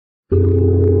Hello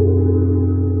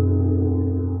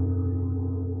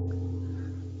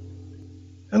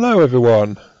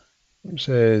everyone, this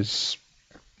is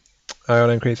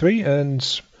IonMK3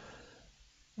 and,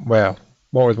 well,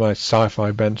 what with my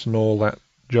sci-fi bent and all that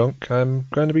junk, I'm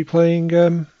going to be playing,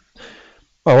 well,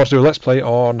 I want to do a let's play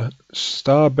on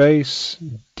Starbase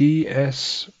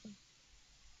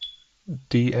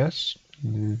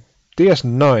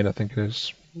DS9 I think it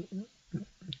is,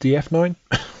 DF-9?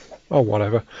 Oh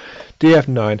whatever,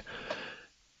 DF-9.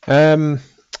 I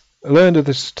learned of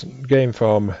this game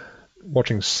from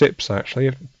watching Sips,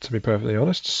 actually, to be perfectly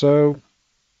honest, so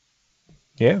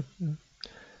yeah.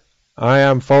 I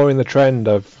am following the trend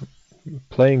of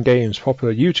playing games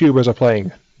popular YouTubers are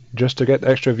playing, just to get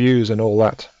extra views and all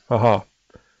that. Haha.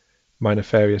 My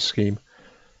nefarious scheme.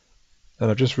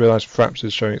 And I've just realised Fraps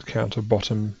is showing its counter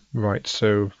bottom right,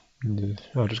 so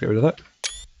I'll just get rid of that.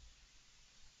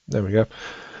 There we go.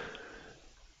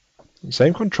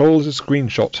 Same control as a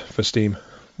screenshot for Steam,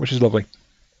 which is lovely.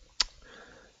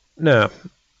 Now,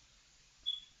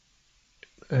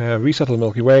 resettle the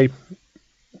Milky Way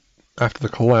after the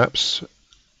collapse.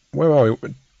 Where are we?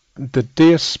 The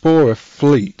Diaspora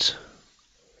Fleet.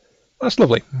 That's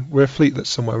lovely. We're a fleet that's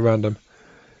somewhere random.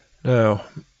 Now,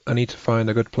 I need to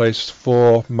find a good place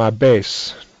for my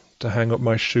base to hang up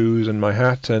my shoes and my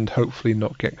hat and hopefully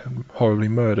not get horribly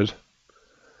murdered.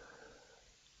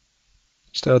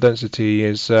 Stellar density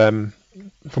is, from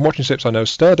watching Sips I know,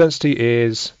 stellar density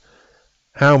is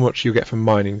how much you get from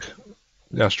mining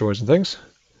the asteroids and things.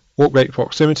 Warp rate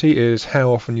proximity is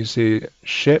how often you see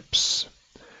ships.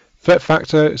 Threat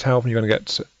factor is how often you're going to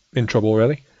get in trouble,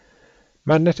 really.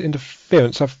 Magnetic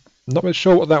interference, I'm not really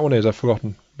sure what that one is, I've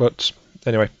forgotten. But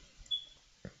anyway.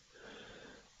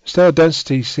 Stellar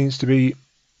density seems to be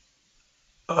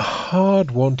a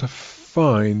hard one to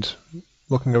find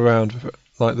looking around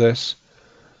like this.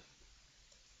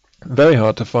 Very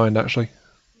hard to find, actually.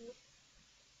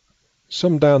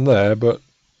 Some down there, but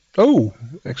oh,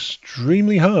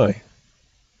 extremely high.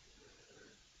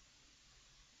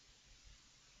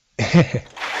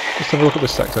 Let's have a look at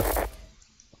this sector.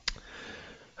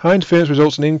 High interference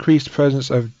results in increased presence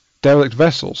of derelict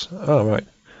vessels. Oh, right.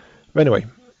 But anyway,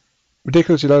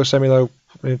 ridiculously low, semi-low.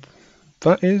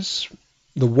 That is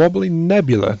the Wobbly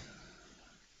Nebula.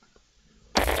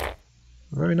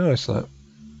 Very nice, that.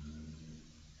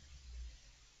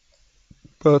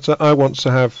 But I want to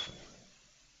have...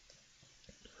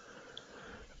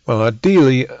 Well,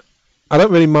 ideally, I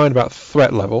don't really mind about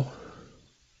threat level,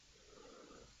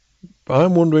 but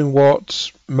I'm wondering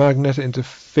what magnetic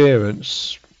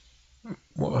interference,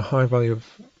 what a high value of...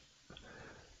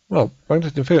 Well,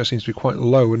 magnetic interference seems to be quite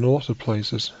low in a lot of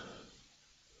places.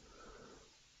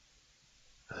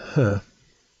 Huh.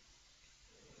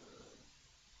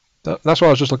 That's what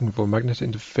I was just looking for, magnetic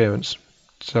interference,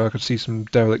 so I could see some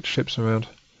derelict ships around.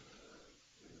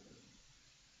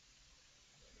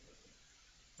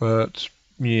 But,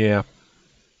 yeah.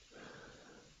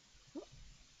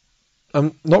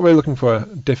 I'm not really looking for a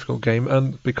difficult game,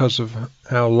 and because of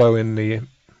how low in the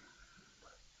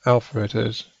alpha it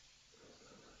is.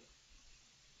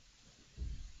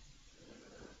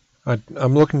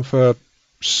 I'm looking for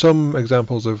some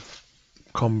examples of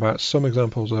combat, some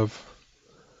examples of...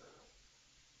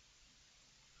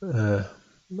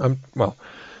 well,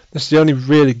 this is the only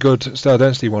really good stellar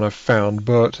density one I've found,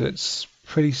 but it's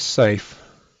pretty safe.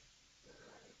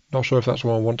 Not sure if that's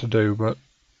what I want to do, but...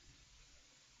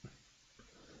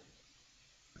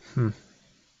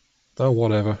 Oh,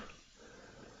 whatever.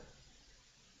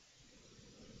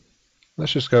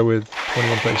 Let's just go with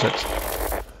 2136.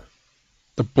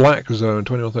 The black zone,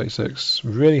 2136.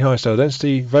 Really high stellar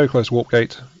density, very close warp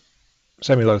gate,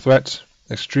 semi-low threat,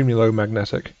 extremely low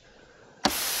magnetic.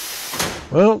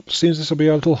 Well, seems this will be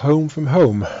our little home from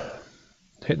home.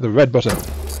 Hit the red button.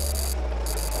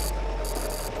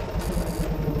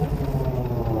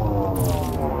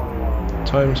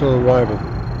 Time until arrival.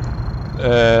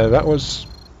 That was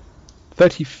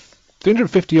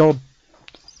 350 odd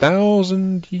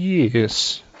thousand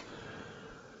years.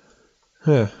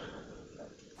 Huh.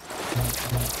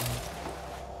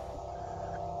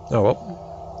 Oh well.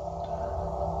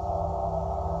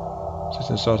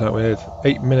 System start out with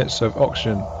 8 minutes of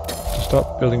oxygen. To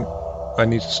start building, I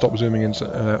need to stop zooming in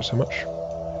and out so much.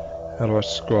 How do I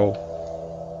scroll?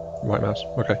 Right mouse.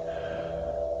 Okay.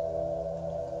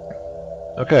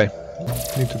 Okay.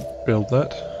 Need to build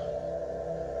that.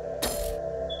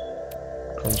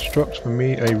 Construct for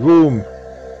me a room.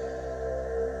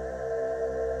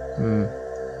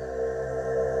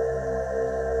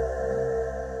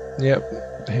 Yep,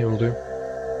 here will do.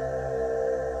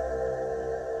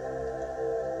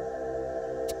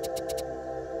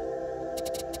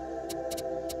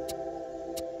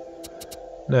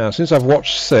 Now, since I've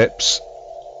watched SIPs,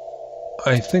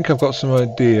 I think I've got some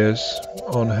ideas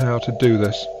on how to do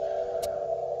this.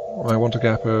 I want a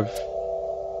gap of,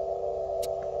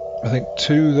 I think,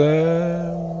 2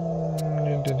 there,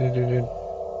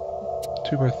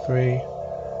 2 by 3.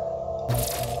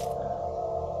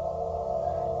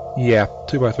 Yeah,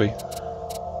 2 by 3.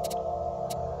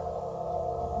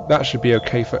 That should be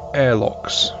okay for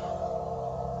airlocks.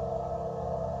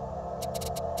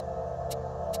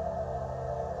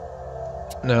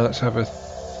 Now let's have a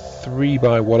 3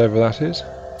 by whatever that is,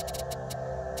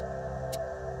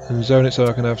 and zone it so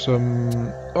I can have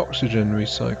some oxygen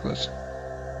recyclers,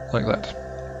 like that.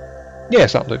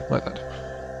 Yes, that'll do, like that.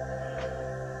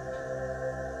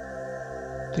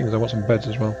 Thing is, I want some beds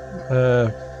as well.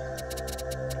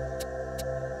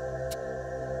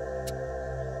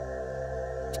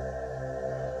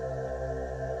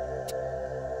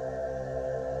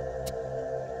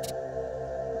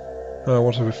 I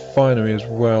want a refinery as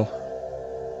well.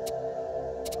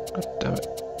 God damn it.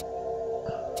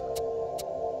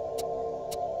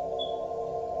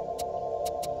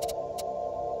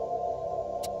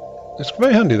 It's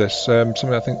very handy, this.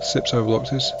 Something I think SIPs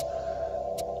overlooked is...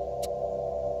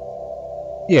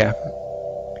 Yeah.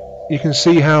 You can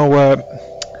see how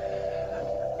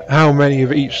many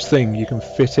of each thing you can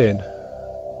fit in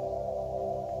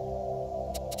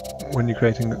when you're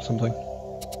creating something.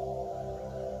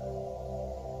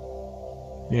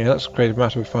 Yeah, that's a creative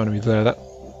matter refinery there. That.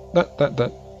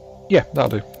 Yeah,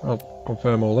 that'll do. I'll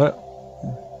confirm all that.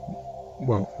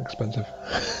 Well, expensive.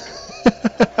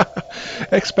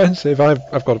 Expensive.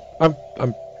 I've got.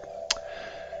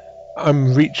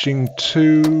 I'm reaching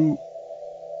too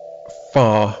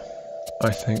far,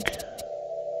 I think.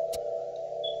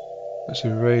 Let's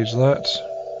erase that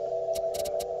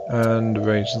and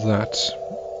erase that.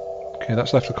 Okay,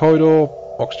 that's left a corridor,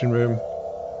 oxygen room,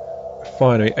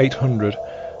 refinery, 800.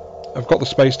 I've got the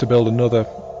space to build another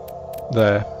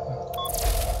there.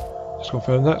 Just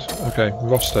confirm that. Okay,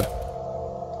 roster.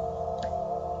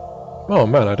 Oh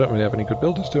man, I don't really have any good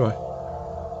builders, do I?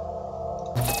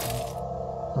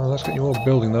 Well, let's get you all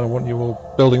building then. I want you all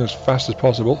building as fast as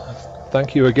possible.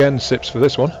 Thank you again, SIPs, for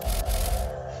this one.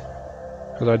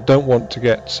 Because I don't want to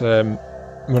get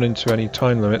run into any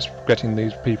time limits getting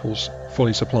these peoples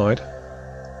fully supplied.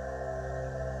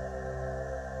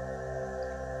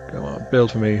 Come on,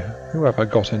 build for me. Who have I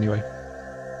got anyway?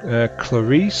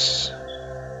 Clarice,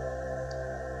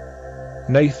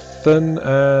 Nathan,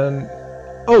 and...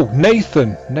 Oh,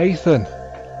 Nathan! Nathan!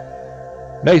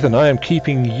 Nathan, I am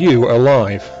keeping you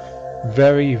alive.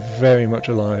 Very, very much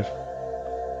alive.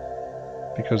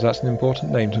 Because that's an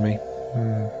important name to me.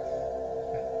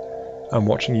 I'm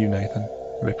watching you, Nathan.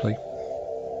 Ripley.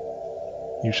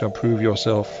 You shall prove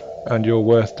yourself and your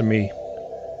worth to me.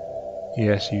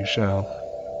 Yes, you shall.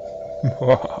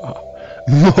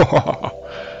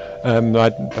 I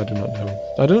do not know.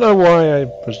 I don't know why I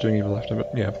was doing evil after,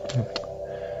 but yeah.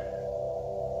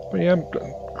 But yeah,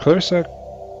 Clarice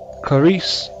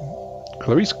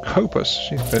Copus.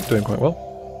 She's been doing quite well.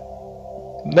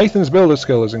 Nathan's builder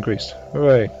skill has increased.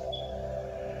 Hooray!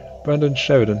 Brandon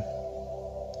Sheridan.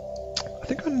 I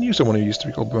think I knew someone who used to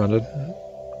be called Brandon.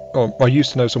 Oh, I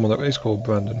used to know someone that is called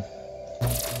Brandon.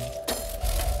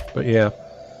 But yeah.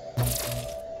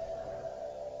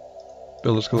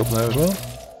 Builder skill up there as well.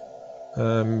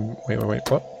 Wait,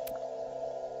 what?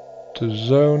 To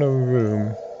zone a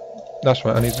room. That's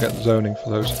right, I need to get the zoning for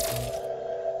those.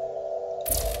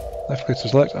 Left click to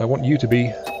select. I want you to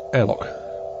be airlock.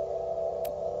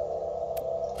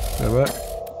 Go back.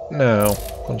 Now,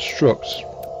 construct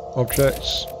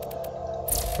objects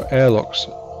for airlocks.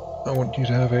 I want you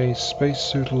to have a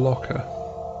spacesuit locker.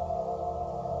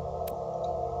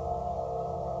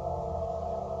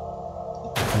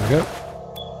 There we go.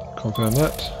 Confirm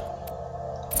that.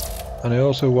 And I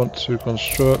also want to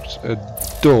construct a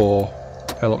door.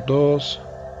 Airlock doors.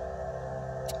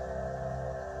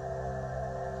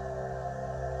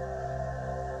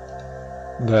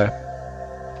 There.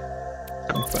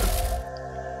 Confirm.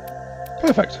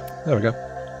 Perfect. There we go.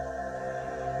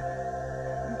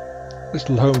 This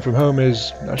little home from home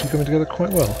is actually coming together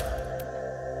quite well.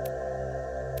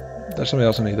 There's something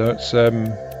else I need though. It's no,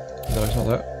 it's not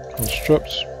that.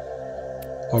 Construct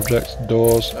objects,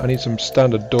 doors. I need some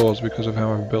standard doors because of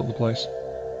how I've built the place.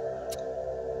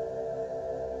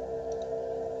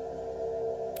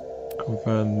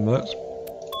 Confirm that.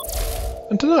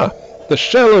 And ta-da! The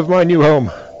shell of my new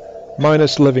home!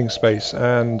 Minus living space,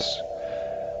 and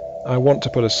I want to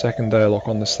put a second airlock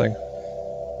on this thing.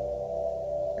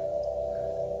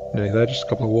 Nearly there, just a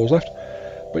couple of walls left.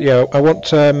 But yeah, I want...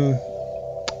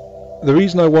 the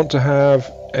reason I want to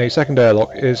have a second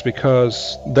airlock is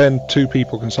because then two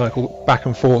people can cycle back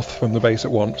and forth from the base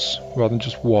at once, rather than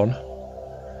just one.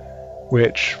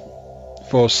 Which,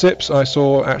 for SIPs, I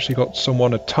saw actually got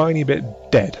someone a tiny bit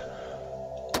dead.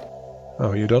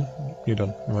 Oh, you done? You're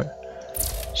done, right.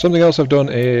 Something else I've done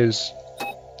is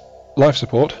life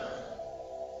support.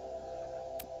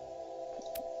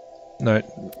 No,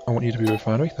 I want you to be a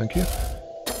refinery, thank you.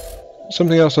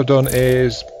 Something else I've done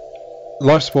is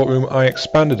life support room, I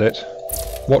expanded it,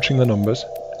 watching the numbers,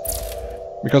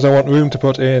 because I want room to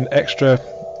put in extra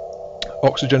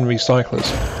oxygen recyclers.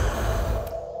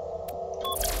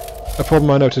 A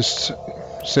problem I noticed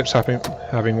SIP's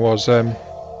having was,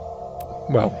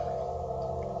 well,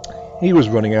 he was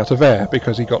running out of air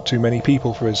because he got too many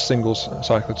people for his single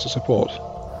cycler to support.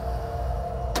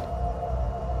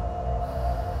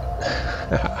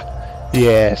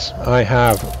 Yes, I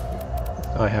have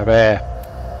air.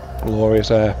 Glorious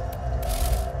air.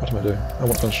 What am I doing? I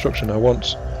want construction. I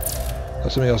want...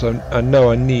 That's something else I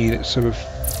know I need. It's a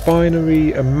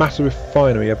refinery, a matter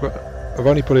refinery. I've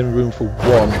only put in room for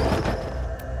one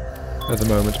at the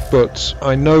moment, but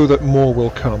I know that more will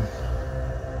come.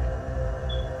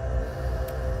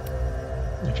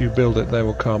 If you build it, they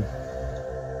will come.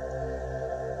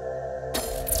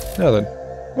 Now then,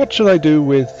 what shall I do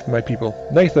with my people?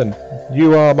 Nathan,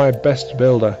 you are my best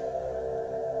builder.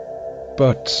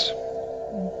 But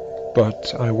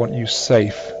I want you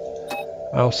safe.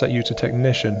 I'll set you to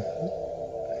technician.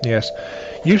 Yes,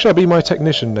 you shall be my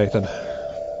technician, Nathan.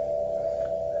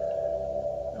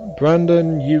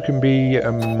 Brandon, you can be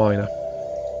a miner.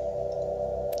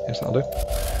 Yes, that'll do.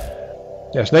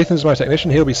 Yes, Nathan's my technician.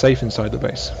 He'll be safe inside the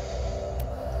base.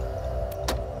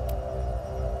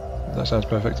 That sounds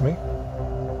perfect to me.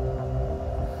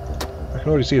 I can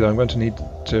already see that I'm going to need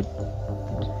to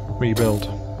rebuild.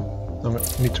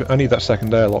 I need that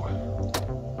second airlock.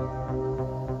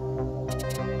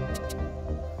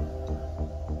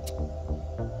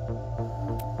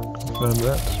 Confirm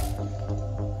that.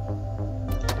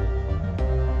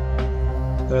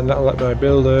 Then that'll let my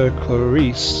builder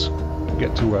Clarice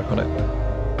get to work on it.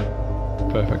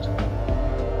 Perfect.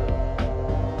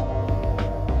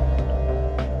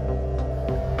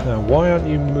 Now, why aren't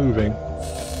you moving?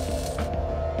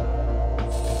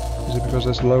 Is it because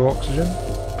there's low oxygen?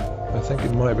 I think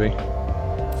it might be.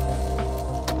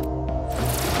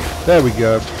 There we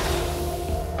go.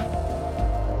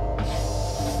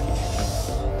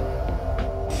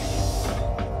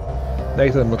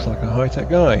 Nathan looks like a high-tech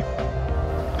guy.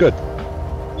 Good.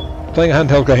 Playing a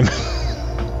handheld game.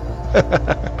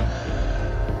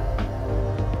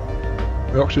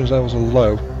 The oxygen levels are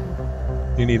low.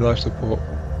 You need life support.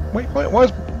 Wait, why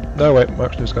is... No, wait, my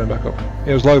oxygen is going back up.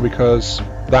 It was low because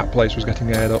that place was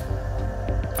getting aired up.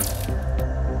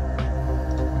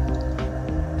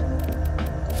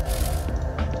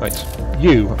 Right,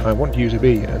 you, I want you to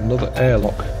be another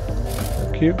airlock.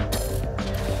 Thank you.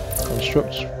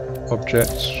 Construct,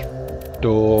 objects,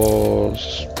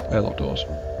 doors, airlock doors.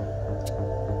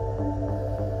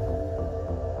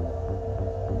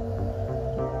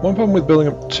 One problem with building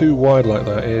up too wide like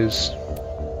that is,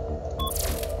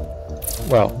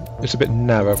 well, it's a bit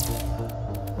narrow,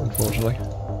 unfortunately.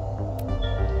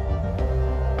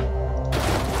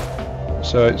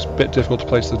 So it's a bit difficult to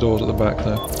place the doors at the back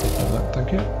there.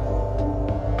 Thank you.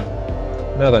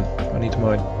 Now then, I need to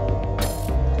mine.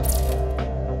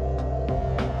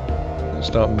 Let's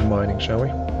start mining, shall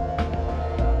we?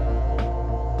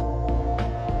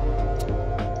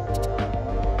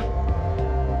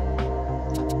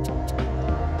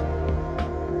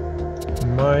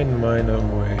 Mine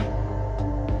away.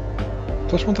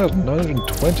 Plus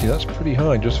 1,920, that's pretty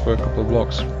high just for a couple of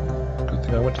blocks. Good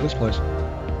thing I went to this place.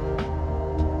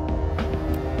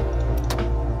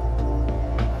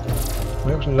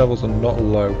 My oxygen levels are not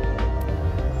low.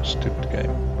 Stupid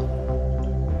game.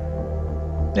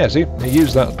 Yeah, see, he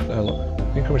used that. Look,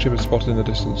 incoming ship is spotted in the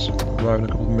distance. Arrive in a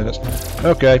couple of minutes.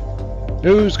 Okay,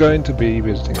 who's going to be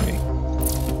visiting me?